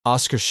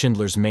Oskar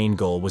Schindler's main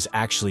goal was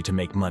actually to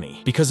make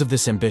money. Because of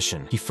this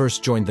ambition, he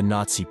first joined the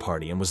Nazi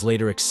Party and was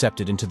later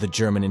accepted into the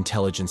German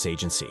intelligence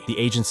agency. The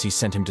agency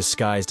sent him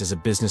disguised as a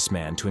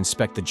businessman to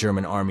inspect the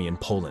German army in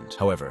Poland.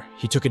 However,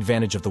 he took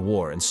advantage of the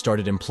war and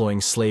started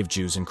employing slave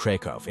Jews in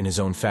Krakow in his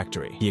own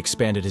factory. He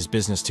expanded his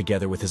business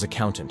together with his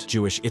accountant,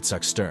 Jewish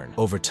Itzhak Stern.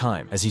 Over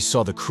time, as he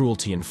saw the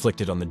cruelty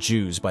inflicted on the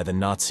Jews by the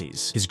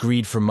Nazis, his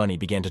greed for money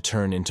began to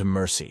turn into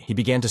mercy. He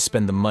began to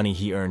spend the money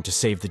he earned to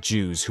save the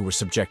Jews who were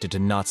subjected to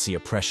Nazi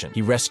oppression.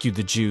 He rescued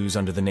the Jews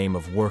under the name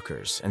of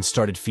workers and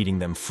started feeding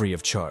them free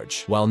of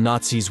charge. While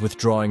Nazis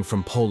withdrawing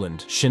from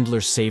Poland,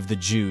 Schindler saved the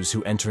Jews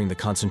who entering the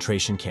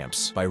concentration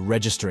camps by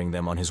registering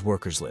them on his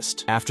workers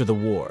list. After the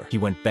war, he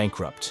went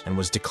bankrupt and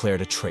was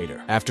declared a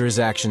traitor. After his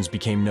actions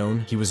became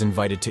known, he was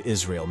invited to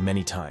Israel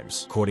many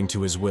times. According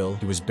to his will,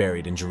 he was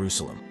buried in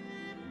Jerusalem.